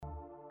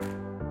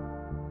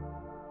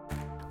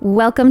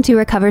Welcome to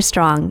Recover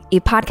Strong, a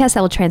podcast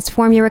that will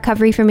transform your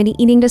recovery from an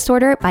eating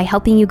disorder by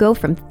helping you go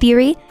from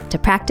theory to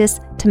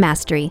practice to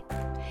mastery.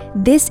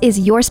 This is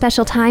your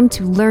special time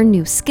to learn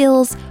new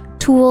skills,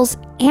 tools,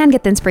 and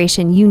get the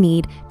inspiration you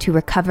need to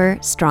recover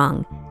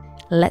strong.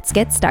 Let's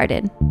get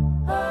started.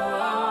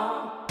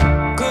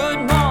 Good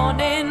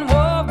morning,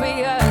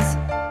 warriors.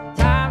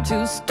 Time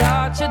to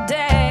start your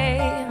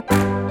day.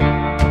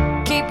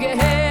 Keep your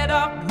head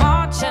up,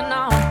 marching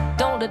on.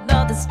 Don't let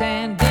nothing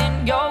stand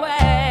in your way.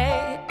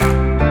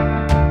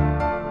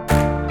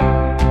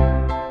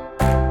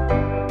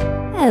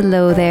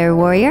 Hello there,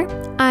 warrior.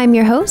 I'm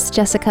your host,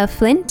 Jessica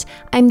Flint.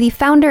 I'm the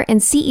founder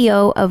and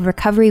CEO of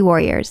Recovery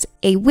Warriors,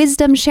 a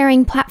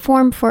wisdom-sharing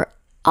platform for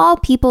all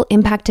people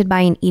impacted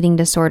by an eating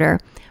disorder.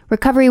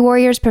 Recovery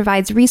Warriors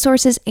provides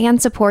resources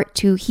and support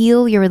to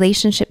heal your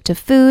relationship to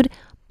food,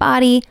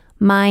 body,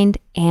 mind,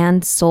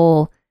 and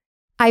soul.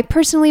 I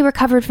personally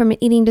recovered from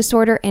an eating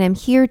disorder and am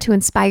here to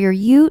inspire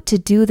you to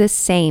do the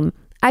same.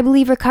 I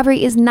believe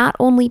recovery is not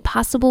only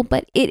possible,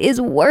 but it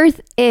is worth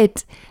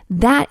it.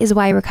 That is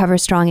why Recover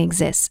Strong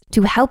exists,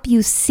 to help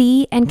you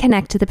see and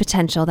connect to the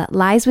potential that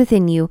lies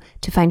within you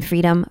to find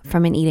freedom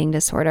from an eating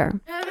disorder.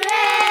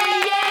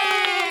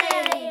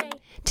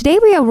 Today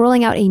we are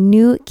rolling out a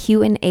new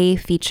Q&A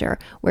feature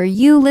where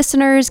you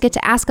listeners get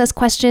to ask us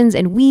questions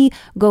and we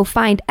go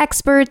find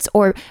experts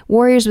or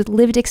warriors with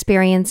lived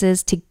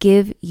experiences to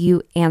give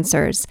you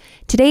answers.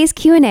 Today's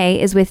Q&A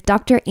is with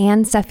Dr.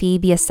 Anne Safi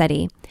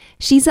Biasetti.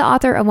 She's the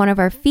author of one of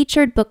our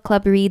featured book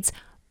club reads,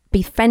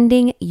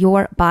 Befriending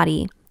Your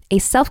Body, a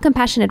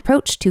self-compassionate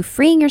approach to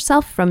freeing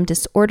yourself from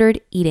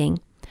disordered eating.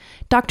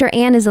 Dr.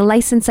 Anne is a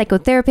licensed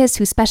psychotherapist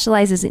who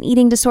specializes in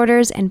eating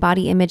disorders and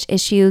body image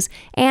issues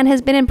and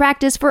has been in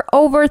practice for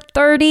over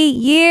 30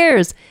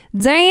 years.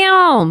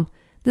 Damn!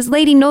 This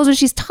lady knows what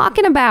she's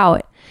talking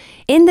about.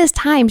 In this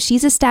time,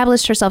 she's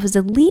established herself as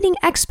a leading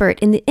expert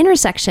in the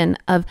intersection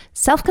of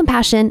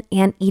self-compassion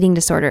and eating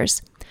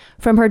disorders.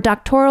 From her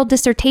doctoral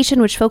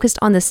dissertation, which focused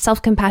on the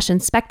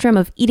self-compassion spectrum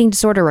of eating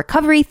disorder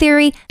recovery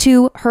theory,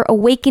 to her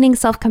Awakening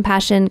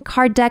Self-Compassion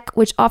card deck,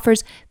 which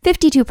offers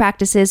 52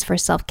 practices for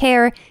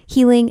self-care,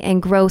 healing,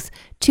 and growth,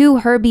 to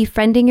her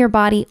Befriending Your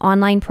Body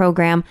online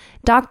program,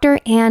 Dr.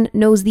 Anne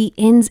knows the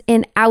ins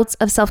and outs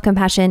of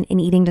self-compassion in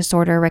eating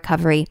disorder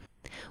recovery,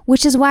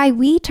 which is why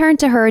we turn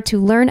to her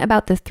to learn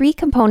about the 3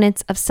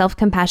 components of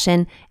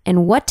self-compassion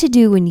and what to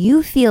do when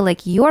you feel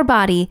like your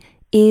body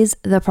is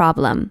the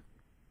problem.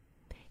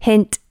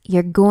 Hint,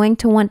 you're going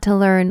to want to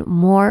learn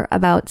more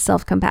about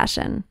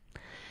self-compassion.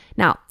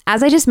 Now,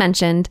 as I just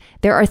mentioned,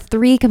 there are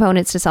 3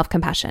 components to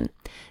self-compassion.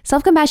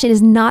 Self-compassion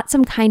is not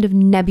some kind of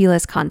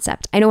nebulous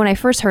concept. I know when I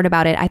first heard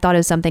about it, I thought it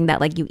was something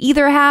that like you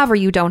either have or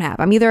you don't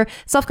have. I'm either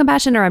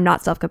self-compassionate or I'm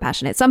not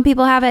self-compassionate. Some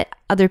people have it,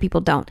 other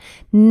people don't.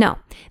 No,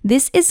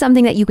 this is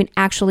something that you can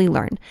actually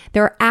learn.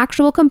 There are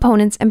actual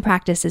components and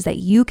practices that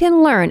you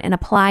can learn and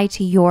apply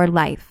to your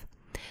life.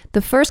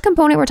 The first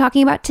component we're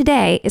talking about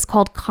today is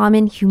called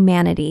common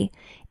humanity.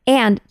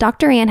 And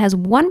Dr. Anne has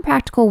one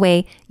practical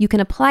way you can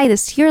apply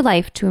this to your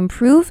life to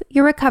improve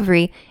your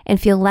recovery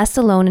and feel less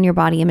alone in your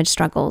body image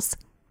struggles.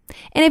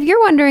 And if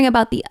you're wondering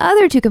about the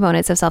other 2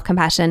 components of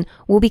self-compassion,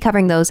 we'll be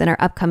covering those in our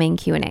upcoming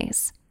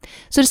Q&As.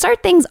 So to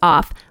start things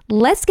off,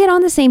 let's get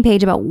on the same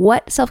page about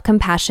what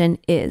self-compassion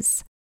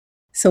is.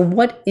 So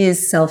what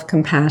is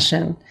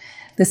self-compassion?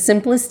 The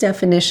simplest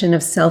definition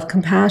of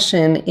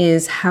self-compassion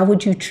is how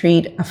would you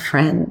treat a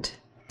friend?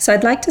 So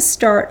I'd like to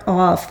start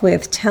off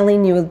with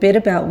telling you a bit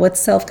about what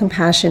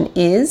self-compassion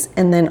is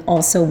and then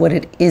also what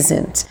it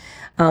isn't.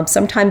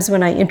 Sometimes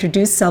when I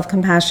introduce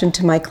self-compassion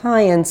to my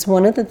clients,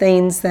 one of the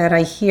things that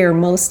I hear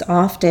most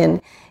often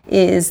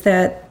is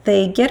that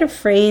they get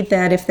afraid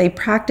that if they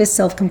practice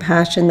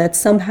self-compassion, that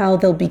somehow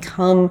they'll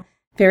become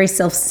very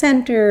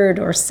self-centered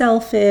or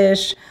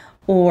selfish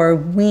or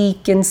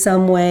weak in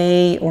some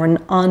way or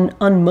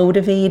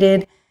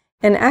unmotivated.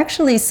 And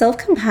actually,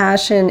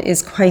 self-compassion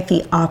is quite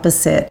the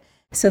opposite.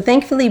 So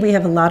thankfully, we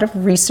have a lot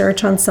of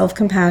research on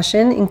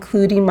self-compassion,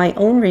 including my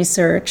own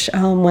research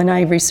when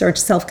I researched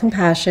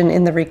self-compassion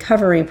in the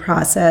recovery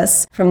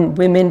process from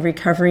women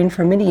recovering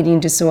from an eating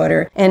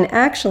disorder. And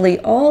actually,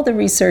 all the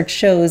research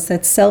shows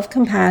that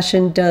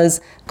self-compassion does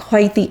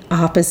quite the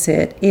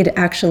opposite. It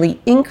actually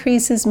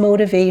increases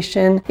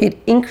motivation, it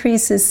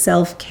increases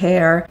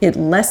self-care, it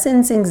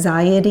lessens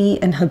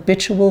anxiety and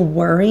habitual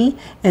worry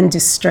and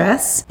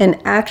distress,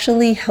 and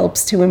actually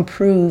helps to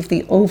improve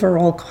the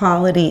overall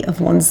quality of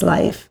one's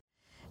life.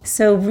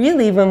 So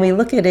really, when we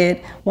look at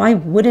it, why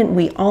wouldn't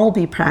we all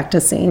be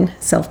practicing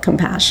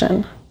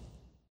self-compassion?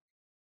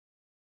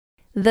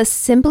 The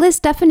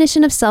simplest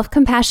definition of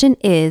self-compassion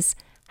is,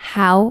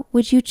 how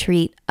would you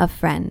treat a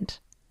friend?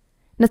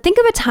 Now think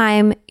of a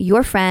time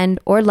your friend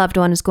or loved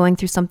one is going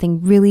through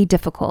something really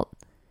difficult.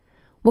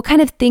 What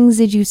kind of things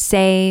did you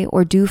say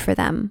or do for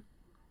them?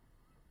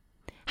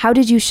 How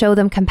did you show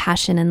them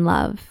compassion and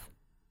love?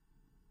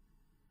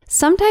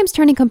 Sometimes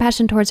turning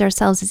compassion towards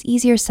ourselves is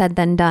easier said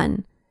than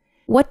done.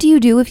 What do you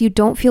do if you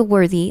don't feel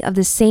worthy of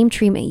the same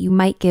treatment you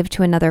might give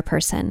to another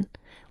person?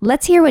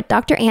 Let's hear what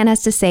Dr. Ann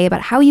has to say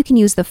about how you can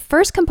use the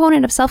first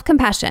component of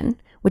self-compassion,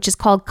 which is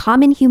called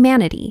common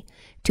humanity,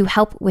 to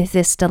help with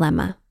this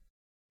dilemma.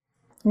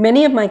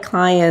 Many of my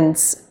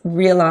clients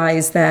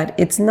realize that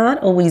it's not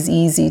always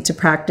easy to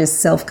practice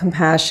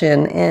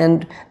self-compassion,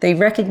 and they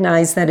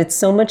recognize that it's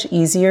so much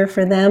easier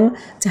for them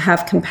to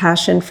have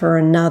compassion for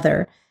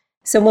another.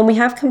 So when we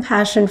have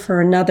compassion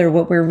for another,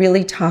 what we're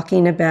really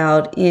talking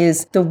about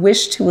is the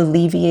wish to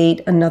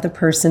alleviate another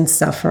person's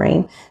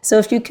suffering. So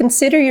if you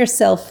consider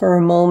yourself for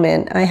a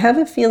moment, I have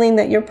a feeling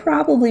that you're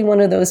probably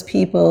one of those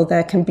people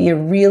that can be a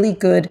really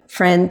good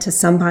friend to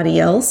somebody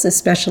else,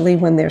 especially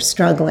when they're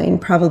struggling,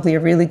 probably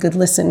a really good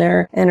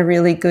listener and a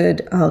really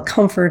good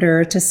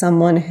comforter to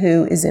someone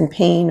who is in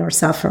pain or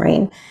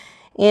suffering.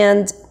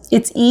 And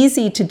it's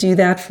easy to do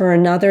that for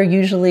another,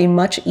 usually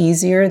much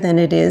easier than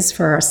it is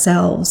for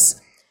ourselves.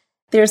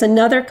 There's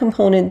another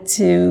component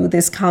to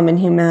this common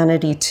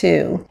humanity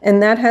too,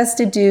 and that has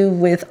to do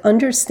with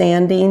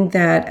understanding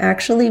that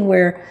actually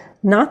we're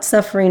not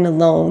suffering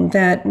alone,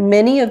 that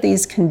many of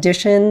these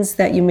conditions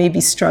that you may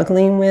be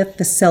struggling with,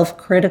 the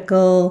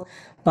self-critical,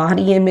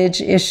 body image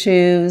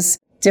issues,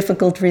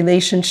 difficult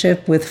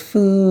relationship with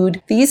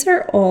food, these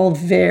are all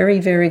very,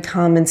 very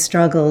common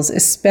struggles,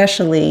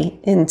 especially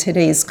in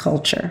today's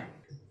culture.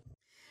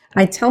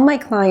 I tell my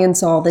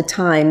clients all the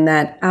time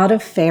that out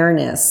of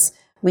fairness,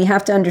 we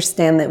have to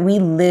understand that we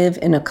live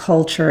in a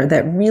culture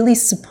that really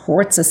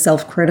supports a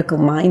self-critical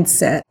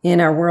mindset. In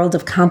our world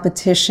of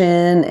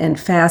competition and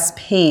fast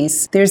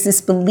pace, there's this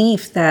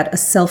belief that a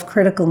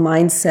self-critical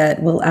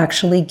mindset will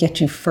actually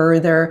get you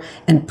further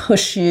and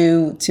push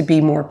you to be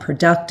more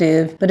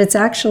productive, but it's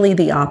actually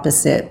the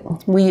opposite.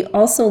 We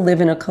also live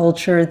in a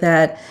culture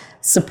that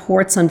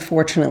supports,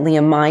 unfortunately,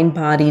 a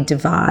mind-body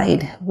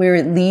divide where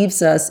it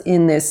leaves us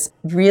in this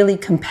really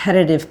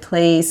competitive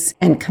place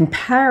and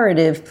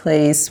comparative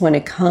place when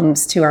it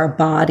comes to our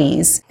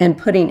bodies and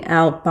putting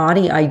out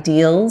body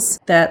ideals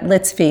that,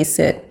 let's face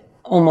it,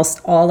 almost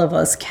all of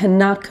us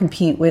cannot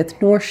compete with,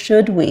 nor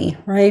should we,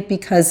 right?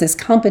 Because this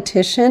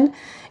competition,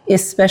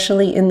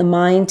 especially in the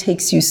mind,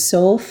 takes you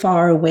so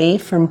far away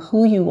from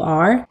who you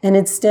are and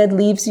instead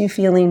leaves you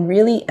feeling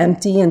really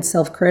empty and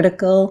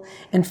self-critical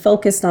and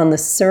focused on the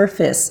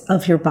surface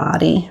of your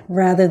body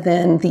rather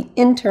than the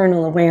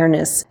internal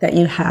awareness that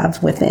you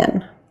have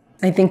within.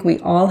 I think we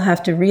all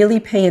have to really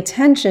pay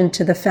attention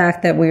to the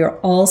fact that we are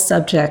all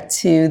subject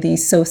to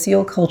these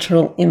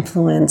sociocultural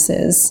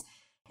influences.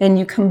 And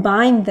you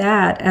combine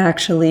that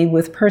actually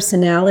with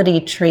personality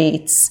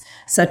traits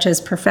such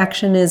as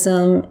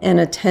perfectionism and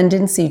a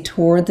tendency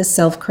toward the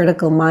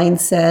self-critical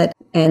mindset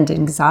and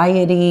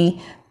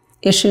anxiety,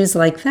 issues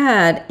like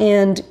that.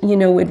 And,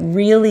 it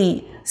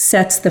really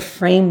sets the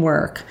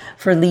framework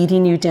for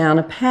leading you down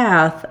a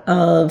path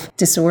of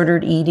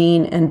disordered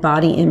eating and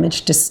body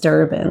image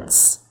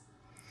disturbance.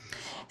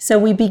 So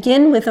we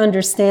begin with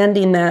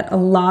understanding that a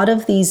lot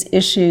of these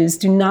issues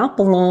do not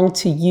belong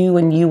to you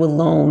and you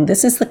alone.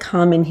 This is the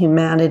common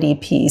humanity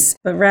piece,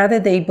 but rather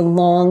they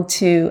belong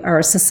to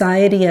our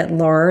society at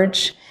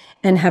large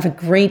and have a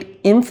great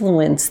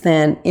influence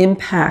then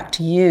impact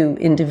you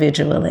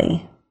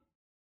individually.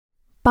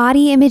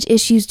 Body image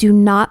issues do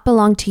not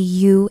belong to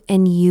you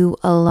and you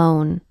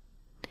alone.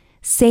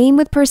 Same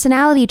with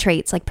personality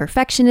traits like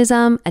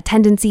perfectionism, a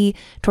tendency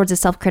towards a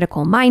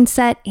self-critical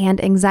mindset,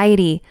 and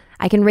anxiety.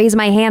 I can raise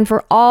my hand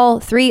for all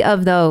three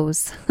of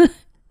those.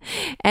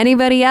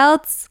 Anybody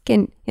else?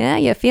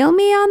 You feel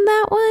me on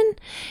that one?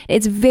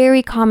 It's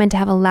very common to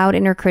have a loud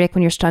inner critic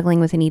when you're struggling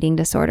with an eating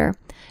disorder.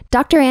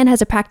 Dr. Ann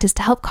has a practice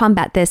to help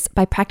combat this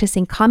by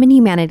practicing common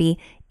humanity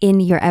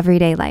in your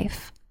everyday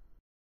life.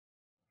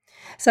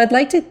 So I'd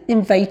like to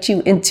invite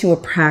you into a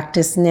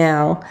practice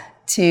now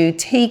to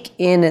take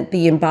in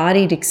the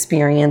embodied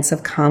experience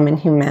of common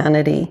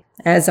humanity.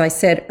 As I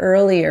said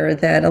earlier,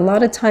 that a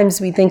lot of times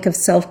we think of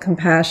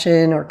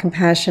self-compassion or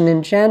compassion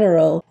in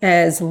general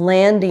as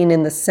landing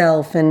in the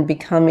self and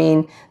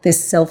becoming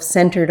this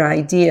self-centered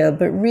idea.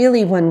 But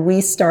really, when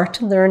we start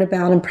to learn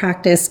about and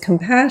practice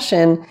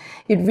compassion,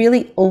 it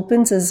really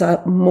opens us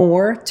up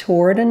more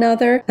toward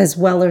another as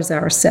well as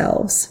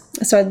ourselves.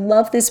 So I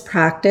love this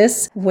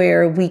practice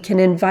where we can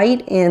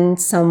invite in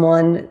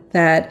someone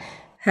that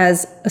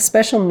has a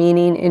special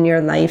meaning in your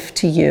life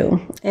to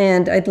you.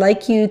 And I'd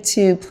like you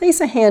to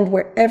place a hand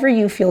wherever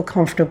you feel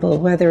comfortable,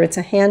 whether it's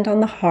a hand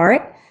on the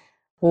heart,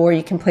 or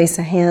you can place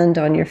a hand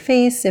on your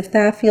face if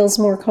that feels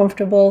more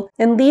comfortable,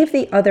 and leave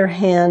the other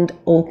hand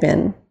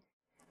open.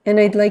 And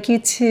I'd like you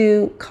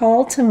to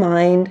call to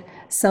mind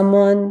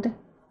someone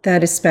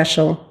that is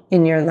special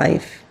in your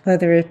life,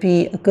 whether it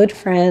be a good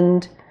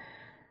friend,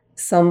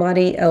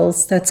 somebody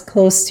else that's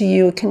close to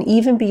you. It can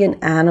even be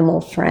an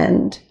animal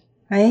friend,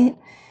 right?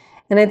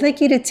 And I'd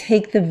like you to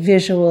take the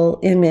visual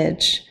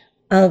image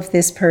of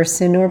this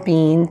person or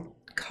being,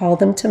 call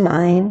them to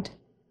mind.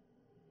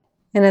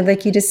 And I'd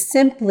like you to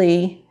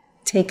simply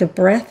take a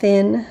breath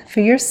in for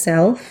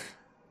yourself.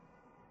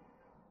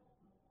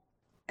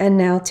 And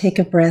now take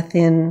a breath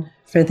in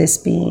for this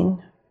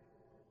being.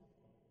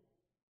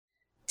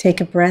 Take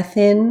a breath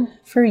in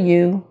for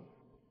you.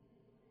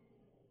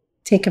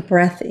 Take a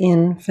breath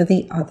in for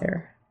the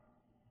other.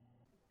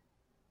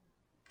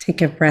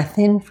 Take a breath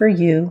in for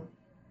you.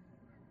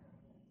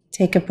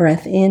 Take a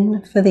breath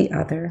in for the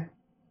other.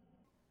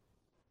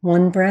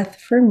 One breath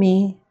for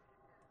me.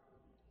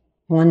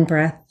 One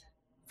breath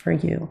for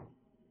you.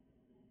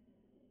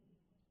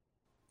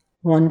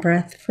 One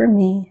breath for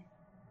me.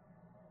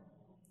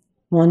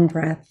 One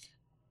breath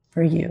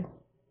for you.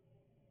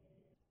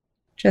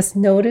 Just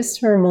notice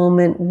for a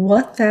moment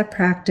what that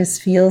practice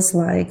feels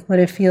like, what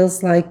it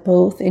feels like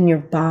both in your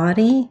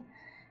body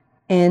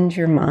and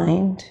your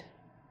mind.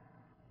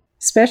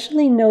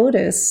 Especially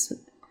notice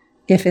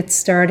if it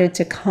started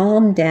to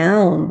calm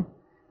down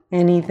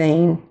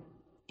anything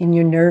in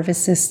your nervous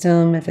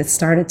system, if it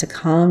started to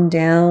calm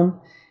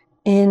down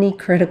any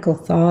critical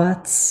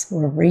thoughts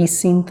or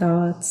racing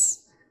thoughts,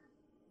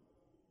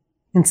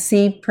 and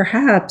see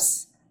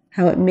perhaps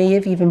how it may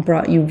have even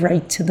brought you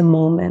right to the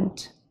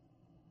moment.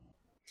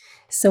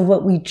 So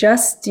what we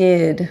just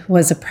did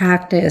was a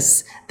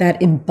practice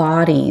that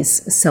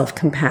embodies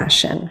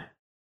self-compassion.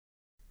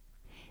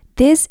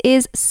 This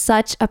is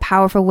such a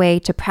powerful way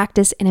to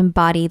practice and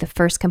embody the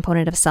first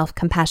component of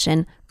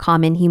self-compassion,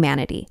 common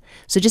humanity.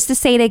 So just to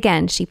say it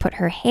again, she put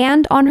her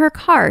hand on her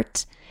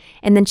cart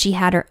and then she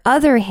had her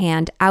other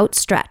hand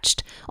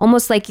outstretched,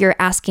 almost like you're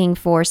asking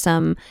for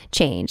some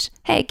change.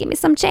 Hey, give me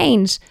some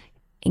change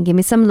and give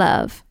me some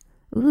love.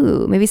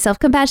 Ooh, maybe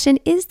self-compassion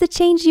is the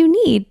change you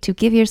need to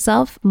give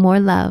yourself more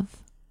love.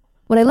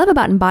 What I love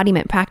about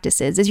embodiment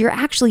practices is you're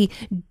actually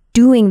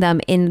doing them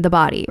in the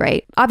body,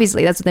 right?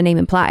 Obviously, that's what the name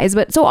implies,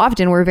 but so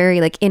often we're very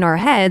in our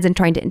heads and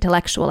trying to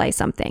intellectualize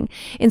something.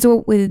 And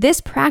so with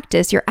this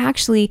practice, you're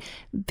actually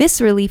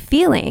viscerally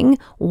feeling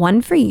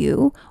one for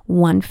you,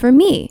 one for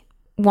me.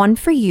 One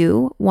for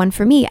you, one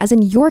for me, as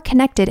in you're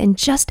connected and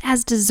just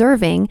as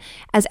deserving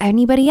as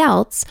anybody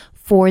else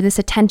for this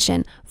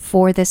attention,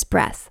 for this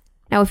breath.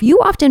 Now, if you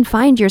often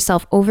find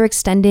yourself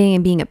overextending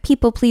and being a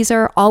people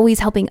pleaser, always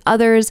helping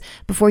others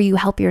before you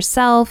help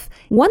yourself,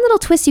 one little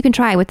twist you can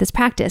try with this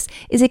practice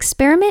is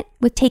experiment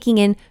with taking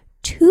in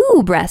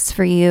 2 breaths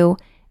for you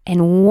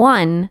and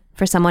 1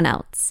 for someone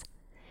else.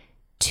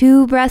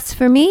 2 breaths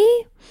for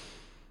me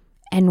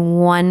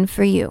and 1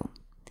 for you.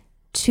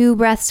 2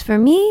 breaths for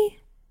me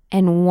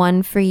and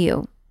 1 for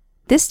you.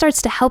 This starts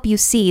to help you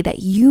see that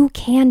you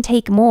can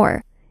take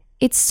more.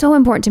 It's so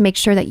important to make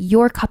sure that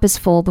your cup is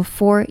full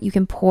before you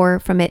can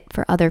pour from it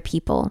for other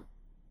people.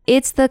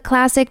 It's the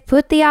classic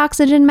put the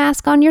oxygen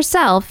mask on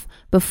yourself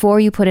before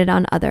you put it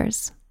on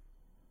others.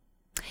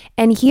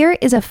 And here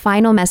is a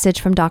final message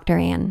from Dr.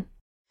 Ann.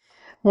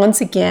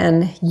 Once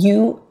again,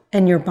 you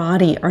and your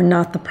body are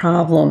not the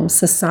problem.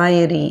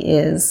 Society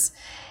is.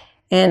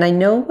 And I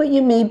know what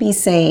you may be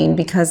saying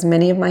because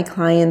many of my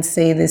clients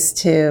say this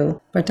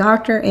too. But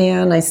Dr.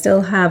 Ann, I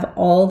still have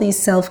all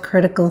these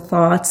self-critical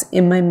thoughts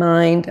in my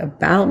mind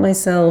about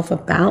myself,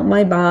 about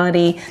my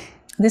body.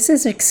 This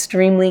is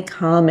extremely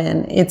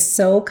common. It's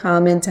so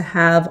common to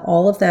have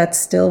all of that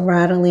still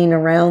rattling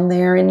around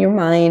there in your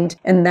mind.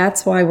 And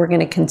that's why we're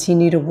going to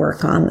continue to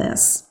work on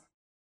this.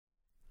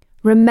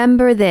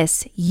 Remember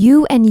this,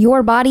 you and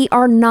your body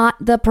are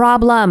not the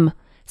problem.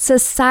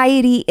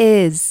 Society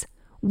is.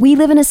 We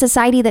live in a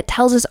society that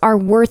tells us our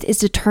worth is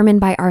determined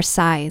by our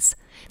size,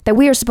 that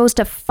we are supposed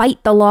to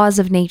fight the laws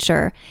of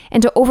nature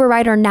and to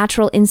override our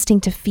natural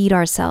instinct to feed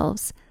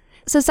ourselves.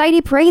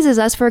 Society praises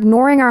us for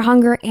ignoring our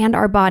hunger and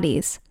our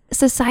bodies.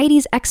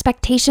 Society's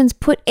expectations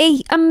put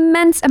an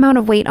immense amount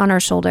of weight on our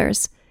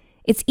shoulders.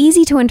 It's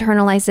easy to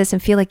internalize this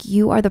and feel like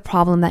you are the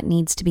problem that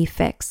needs to be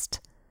fixed.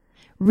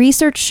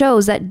 Research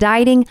shows that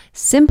dieting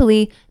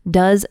simply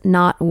does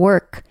not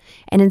work,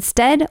 and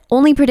instead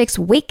only predicts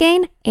weight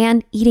gain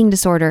and eating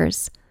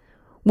disorders.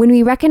 When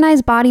we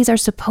recognize bodies are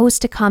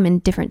supposed to come in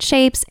different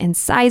shapes and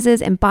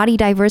sizes and body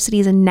diversity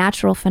is a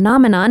natural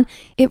phenomenon,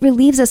 it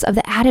relieves us of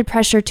the added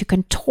pressure to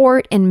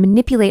contort and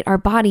manipulate our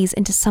bodies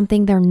into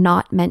something they're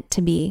not meant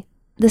to be.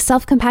 The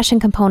self-compassion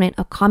component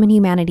of common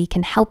humanity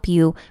can help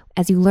you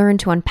as you learn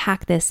to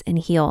unpack this and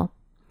heal.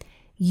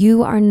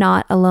 You are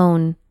not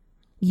alone.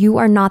 You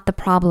are not the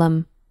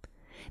problem.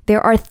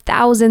 There are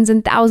thousands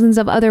and thousands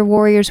of other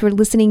warriors who are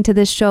listening to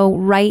this show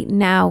right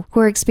now who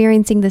are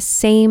experiencing the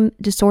same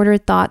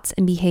disordered thoughts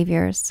and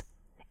behaviors.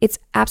 It's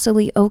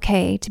absolutely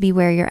okay to be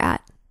where you're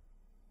at.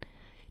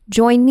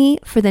 Join me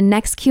for the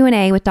next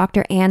Q&A with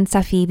Dr. Ann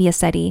Safi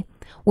Biasetti.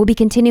 We'll be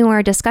continuing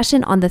our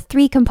discussion on the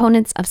 3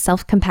 components of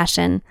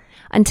self-compassion.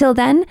 Until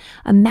then,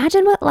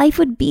 imagine what life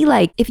would be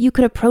like if you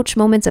could approach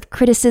moments of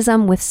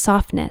criticism with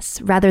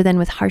softness rather than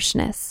with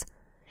harshness.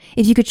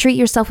 If you could treat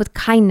yourself with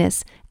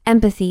kindness,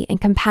 empathy, and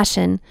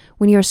compassion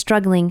when you're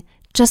struggling,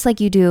 just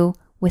like you do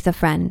with a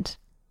friend.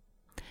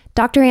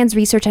 Dr. Ann's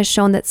research has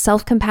shown that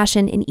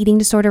self-compassion in eating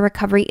disorder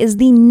recovery is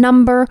the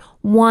number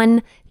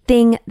 1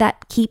 thing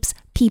that keeps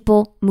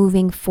people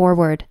moving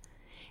forward.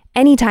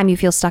 Anytime you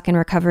feel stuck in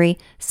recovery,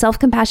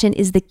 self-compassion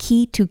is the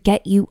key to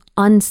get you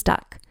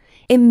unstuck.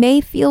 It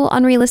may feel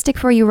unrealistic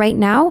for you right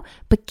now,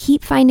 but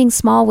keep finding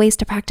small ways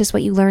to practice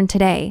what you learned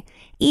today.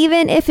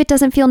 Even if it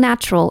doesn't feel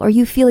natural or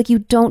you feel like you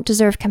don't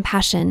deserve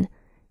compassion,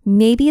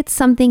 maybe it's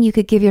something you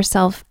could give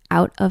yourself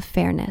out of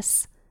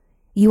fairness.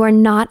 You are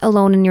not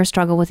alone in your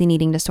struggle with an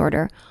eating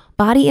disorder.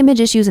 Body image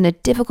issues and a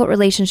difficult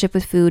relationship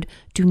with food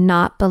do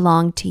not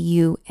belong to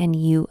you and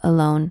you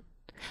alone.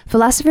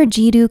 Philosopher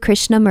Jiddu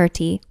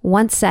Krishnamurti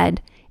once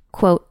said,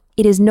 quote,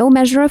 "It is no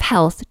measure of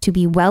health to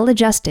be well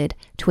adjusted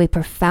to a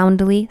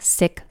profoundly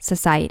sick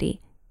society,"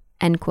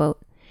 end quote.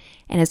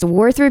 And it's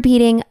worth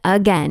repeating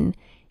again,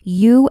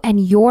 you and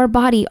your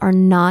body are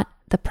not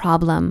the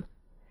problem.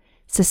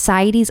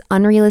 Society's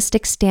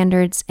unrealistic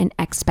standards and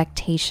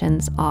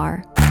expectations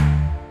are.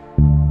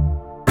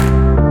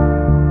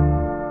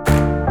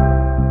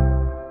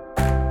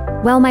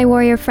 Well, my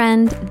warrior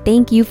friend,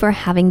 thank you for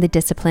having the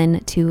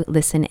discipline to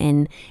listen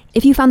in.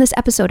 If you found this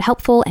episode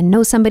helpful and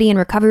know somebody in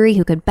recovery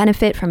who could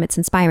benefit from its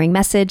inspiring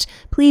message,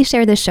 please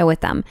share this show with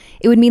them.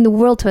 It would mean the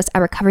world to us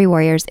at Recovery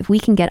Warriors if we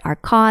can get our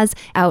cause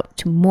out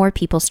to more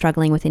people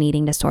struggling with an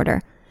eating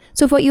disorder.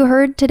 So if what you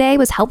heard today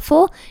was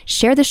helpful,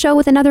 share the show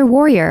with another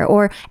warrior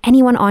or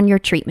anyone on your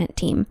treatment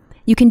team.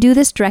 You can do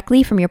this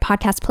directly from your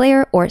podcast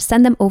player or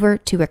send them over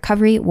to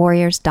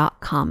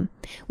recoverywarriors.com.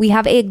 We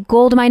have a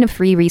goldmine of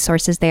free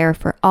resources there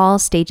for all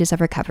stages of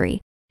recovery.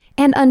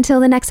 And until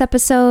the next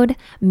episode,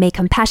 may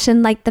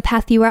compassion light the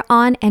path you are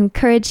on and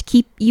courage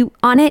keep you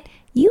on it.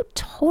 You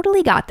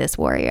totally got this,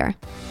 warrior.